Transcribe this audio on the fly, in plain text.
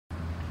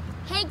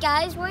Hey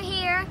guys, we're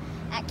here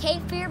at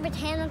Cape Fear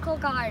Botanical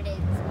Gardens.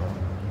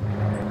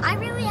 I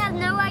really have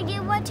no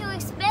idea what to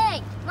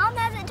expect. Mom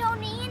hasn't told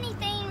me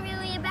anything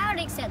really about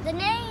it except the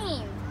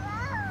name.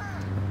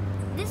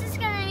 This is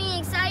going to be an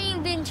exciting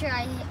adventure,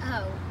 I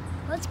hope.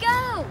 Let's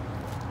go!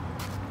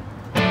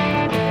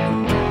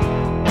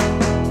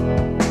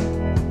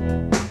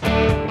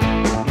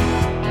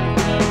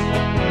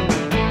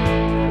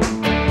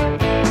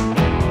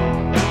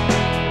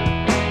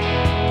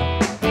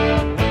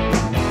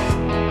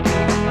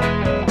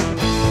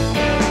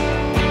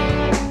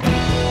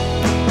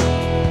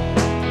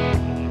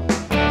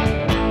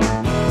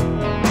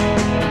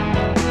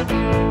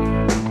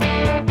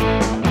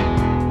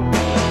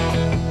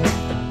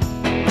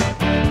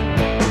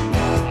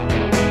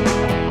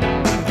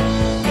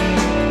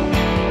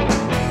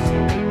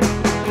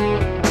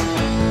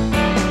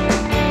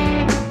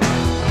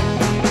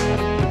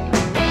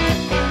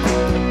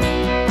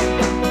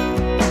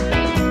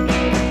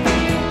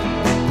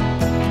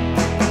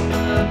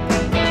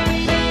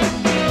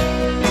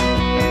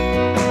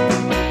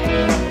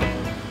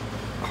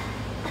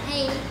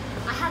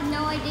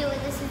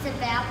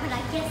 But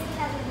I guess it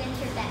has a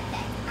winter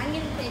backpack. I'm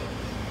going to put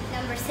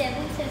number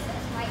 7 since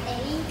that's my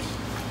age.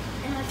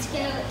 And let's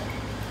go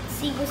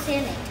see what's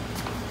in it.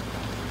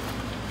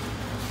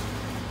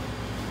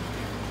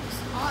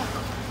 It's on.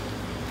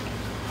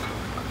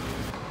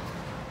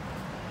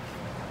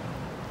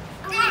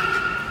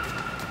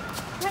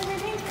 What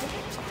is it?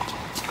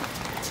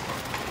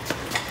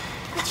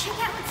 Let's check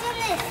out what's in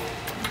this.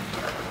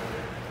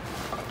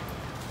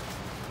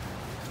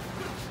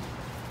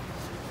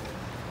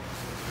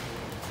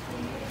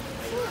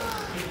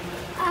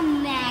 A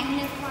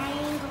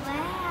magnifying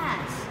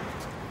glass.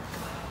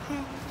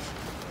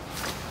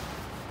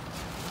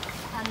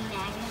 A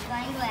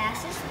magnifying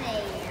glass is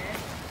there.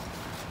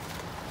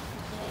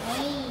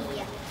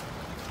 Yay.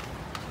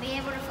 Be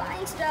able to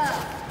find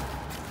stuff.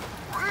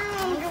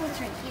 I wonder what's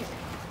right here.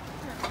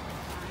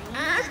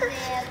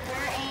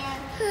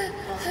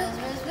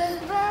 And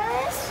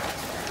buzz.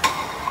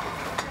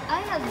 I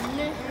have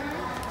no.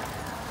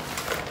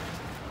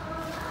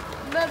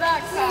 My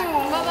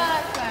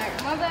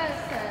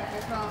backpack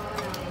is falling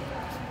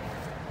out.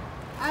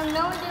 I have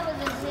no idea what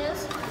this is.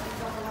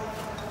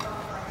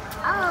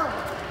 Oh.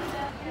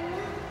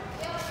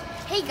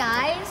 Hey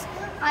guys,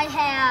 I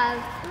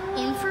have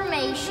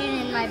information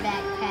in my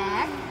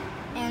backpack,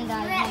 and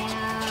I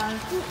have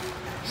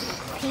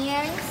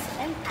pens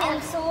and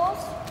pencils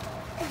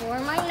for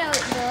my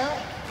notebook.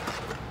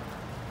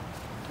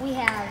 We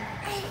have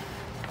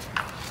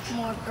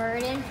more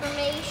bird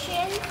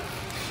information.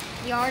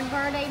 Yard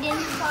bird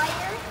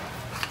identifier,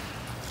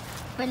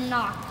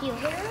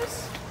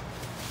 binoculars,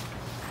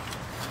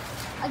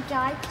 a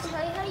guide to show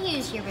you how to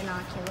use your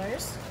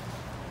binoculars,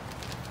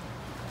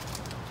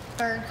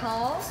 bird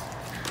calls,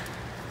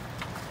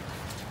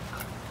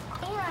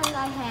 and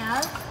I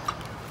have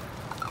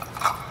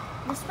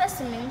the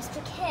specimens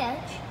to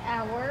catch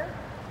our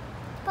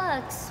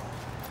bugs.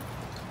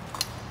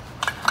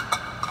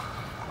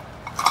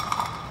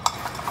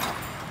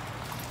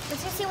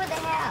 Let's just see what they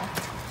have.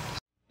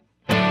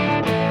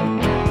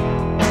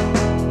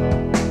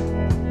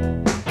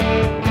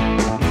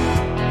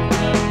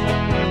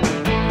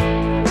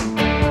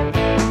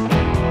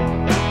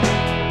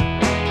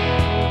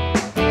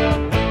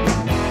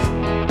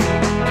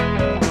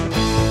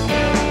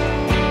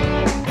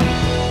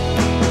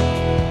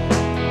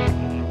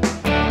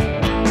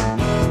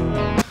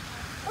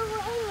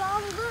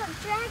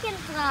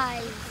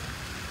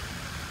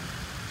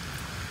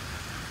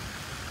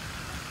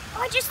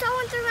 I just saw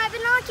one through my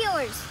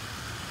binoculars.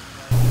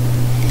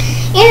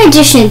 In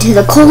addition to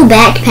the cool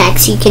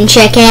backpacks you can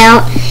check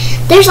out,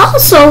 there's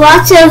also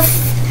lots of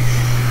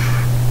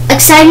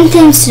exciting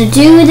things to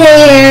do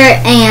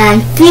there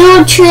and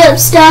field trip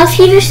stuff.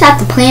 You just have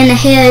to plan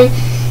ahead.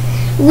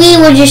 We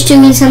were just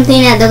doing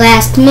something at the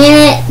last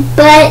minute,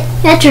 but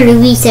you have to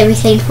release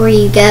everything before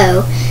you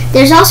go.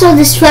 There's also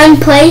this fun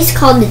place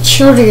called the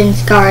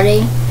Children's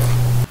Garden.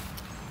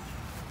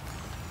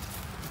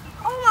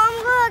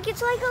 It's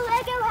like a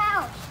Lego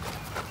house.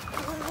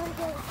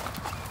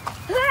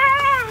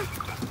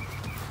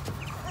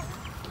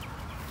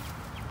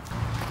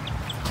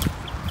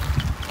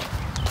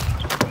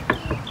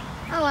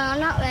 Oh well,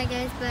 not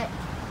Legos, but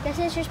this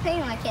is just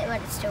painting like it,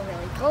 but it's still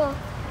really cool.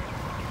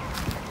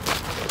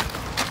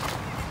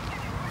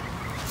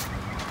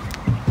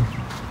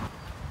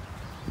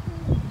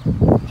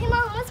 Hey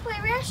Mom, let's play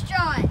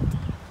restaurant.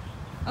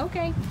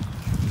 Okay.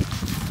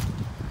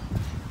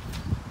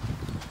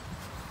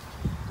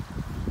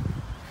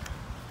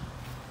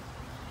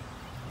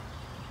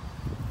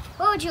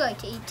 What would you like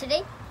to eat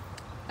today?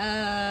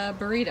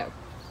 Burrito.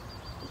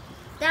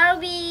 That'll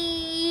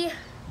be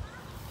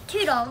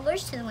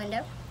 $2 to the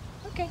window.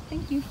 Okay,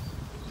 thank you.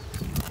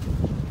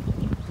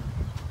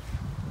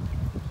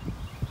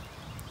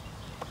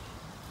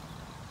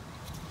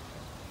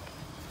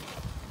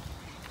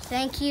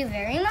 Thank you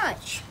very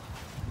much.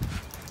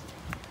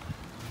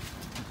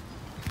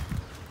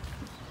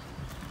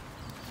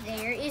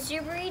 There is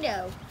your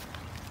burrito.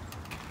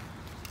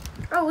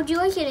 Or would you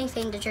like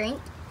anything to drink?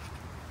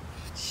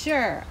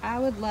 Sure, I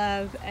would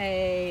love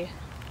a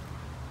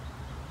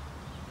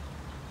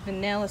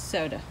vanilla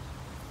soda.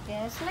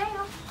 Yes,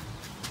 ma'am.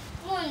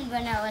 One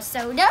vanilla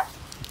soda.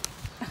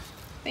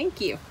 Thank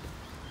you.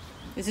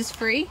 Is this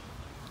free?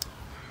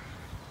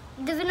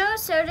 The vanilla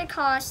soda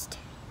cost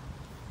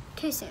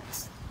 2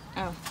 cents.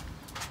 Oh.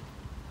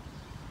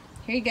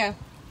 Here you go.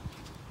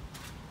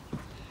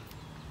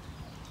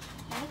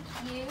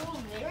 Thank you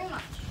very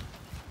much.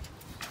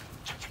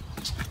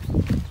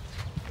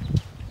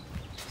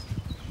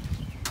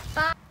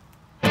 Bye.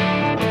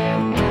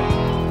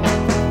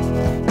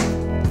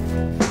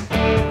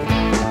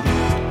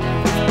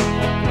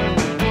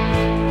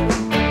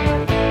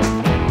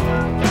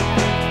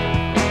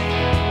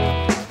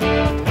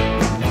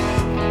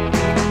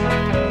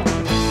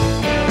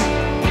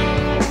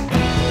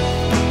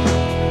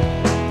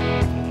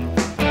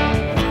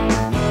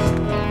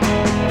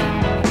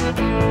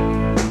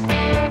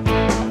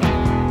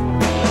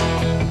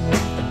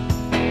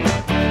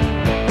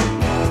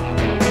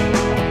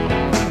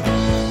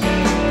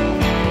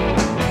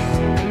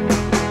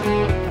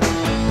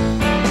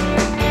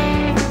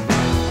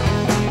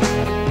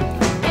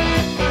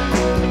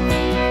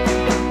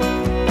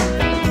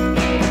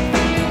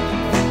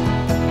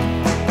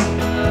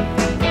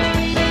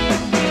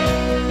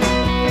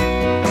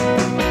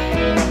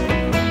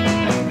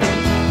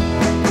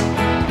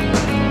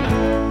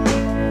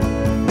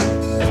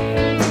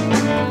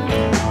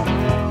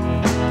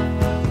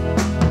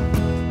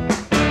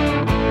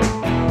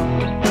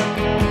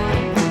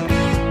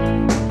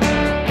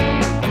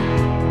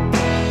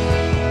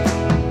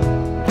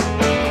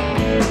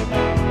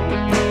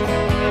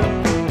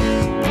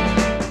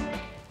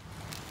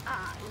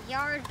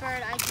 Yard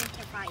bird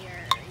identifier,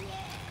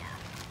 yeah.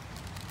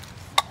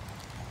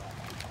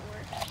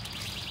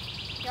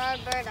 Yard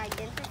bird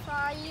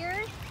identifier.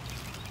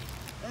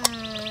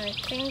 I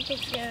think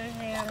it goes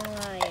down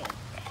like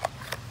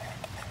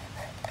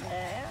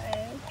that.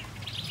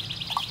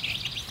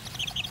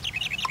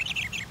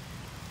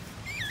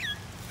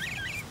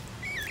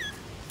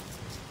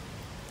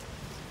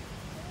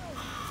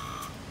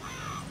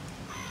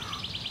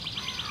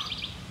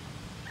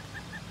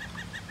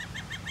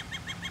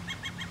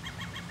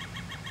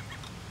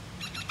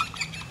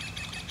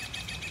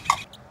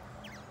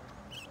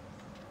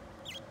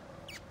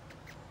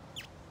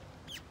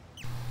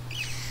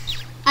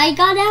 I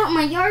got out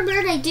my yard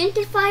bird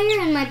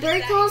identifier and my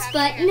bird calls,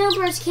 but no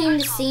birds came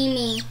to see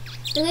me.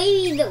 The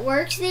lady that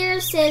works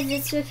there says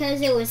it's because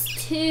it was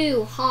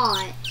too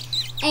hot.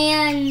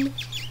 And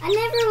I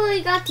never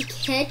really got to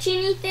catch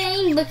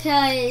anything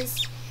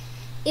because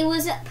it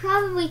was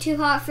probably too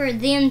hot for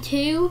them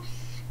too.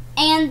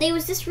 And there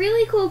was this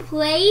really cool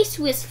place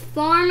with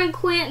farm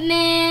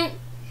equipment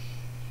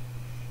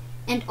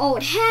and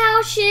old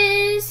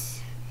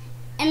houses.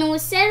 And it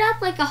was set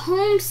up like a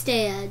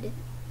homestead.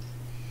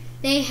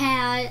 They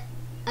had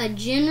a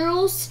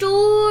general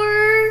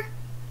store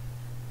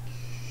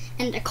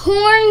and a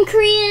corn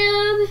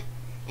crib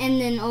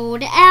and an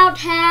old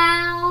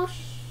outhouse.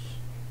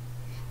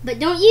 But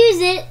don't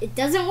use it, it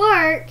doesn't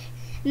work.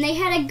 And they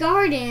had a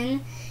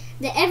garden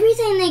that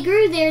everything they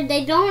grew there,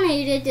 they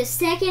donated to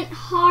Second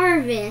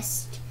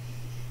Harvest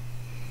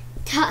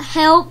to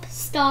help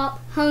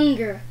stop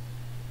hunger.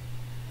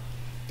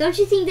 Don't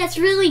you think that's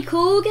really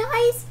cool,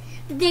 guys?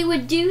 That they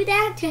would do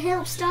that to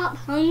help stop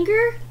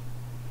hunger?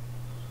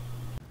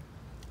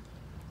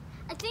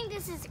 I think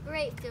this is a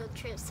great field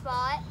trip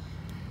spot.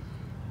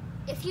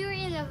 If you're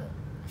in the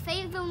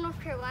Fayetteville, North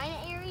Carolina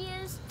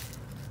areas,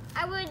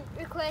 I would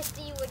request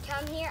that you would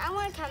come here. I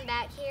want to come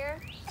back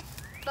here,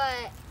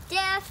 but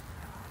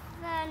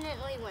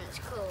definitely when it's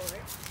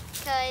cooler,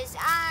 because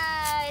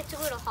it's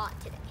a little hot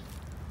today.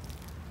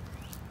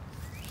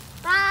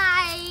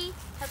 Bye!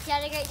 Hope you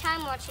had a great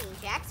time watching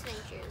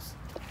JaxVentures.